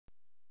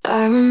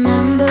I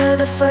remember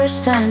the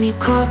first time you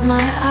caught my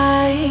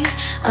eye.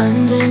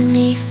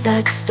 Underneath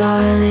that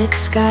starlit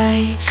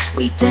sky,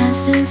 we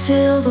danced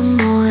until the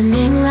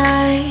morning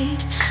light,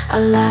 our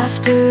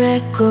laughter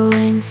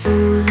echoing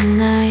through the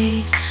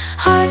night.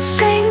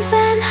 Heartstrings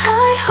and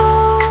high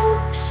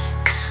hopes,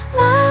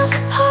 miles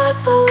apart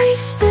but we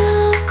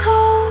still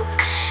cope.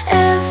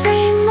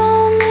 Every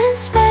moment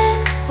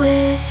spent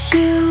with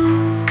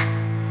you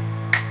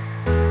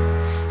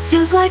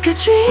feels like a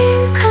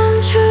dream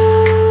come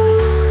true.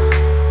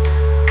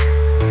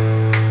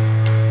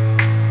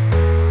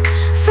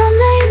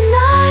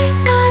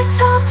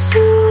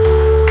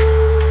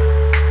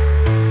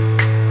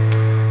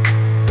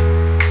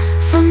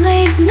 From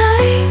late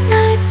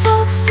night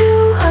talks to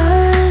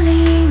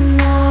early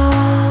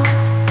morn,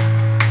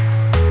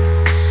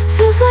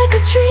 feels like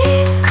a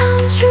dream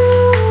come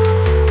true.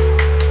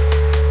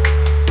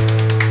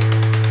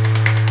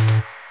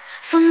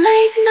 From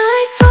late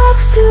night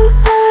talks to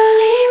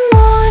early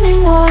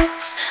morning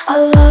walks,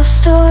 our love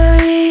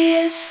story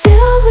is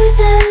filled with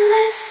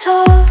endless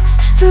talks.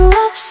 Through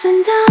ups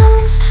and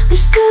downs, we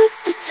stood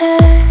the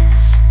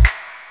test,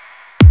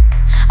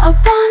 our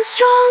bond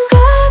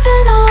stronger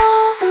than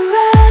all the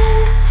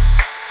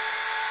rest.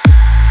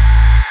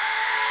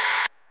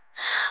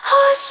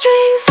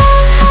 Heartstrings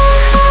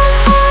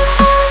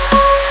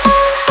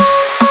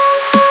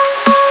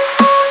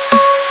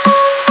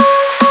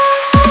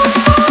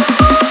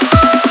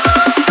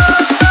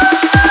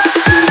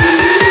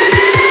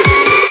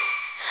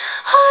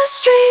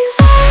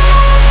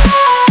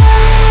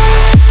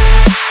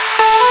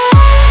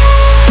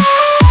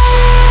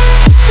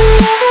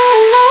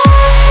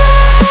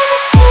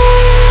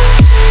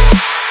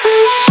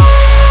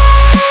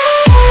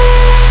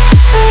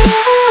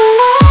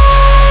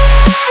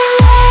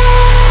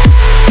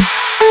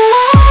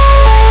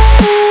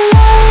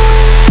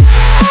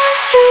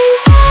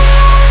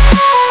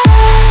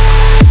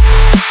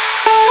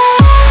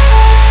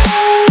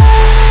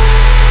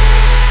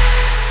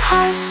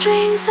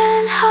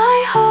and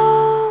high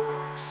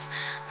hopes,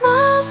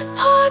 miles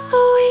apart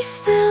but we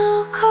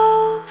still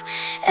cope.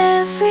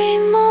 Every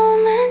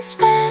moment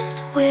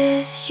spent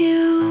with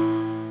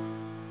you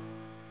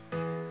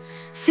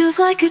feels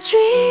like a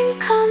dream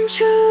come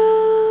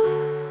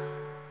true.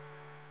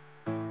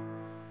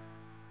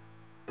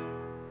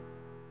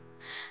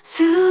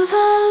 Through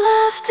the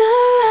laughter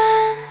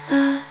and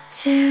the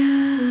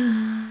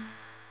tears,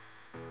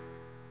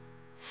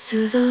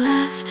 through the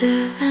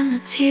laughter and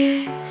the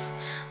tears,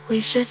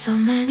 we've shed so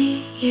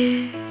many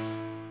years,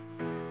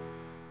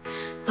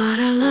 but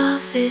our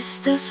love is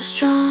still so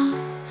strong.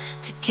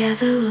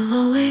 Together we'll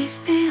always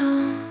be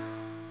on.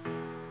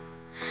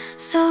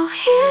 So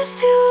here's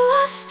to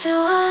us, to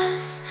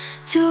us,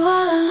 to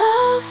our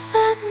love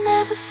that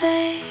never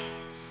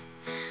fades.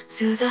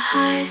 Through the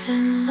highs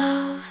and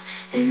lows,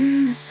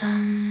 in the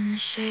sun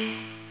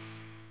shades.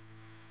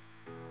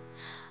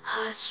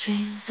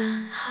 Heartstrings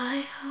and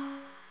high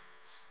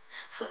hopes,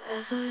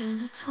 forever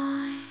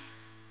intertwined.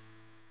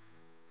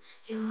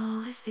 You'll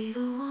always be the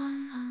one.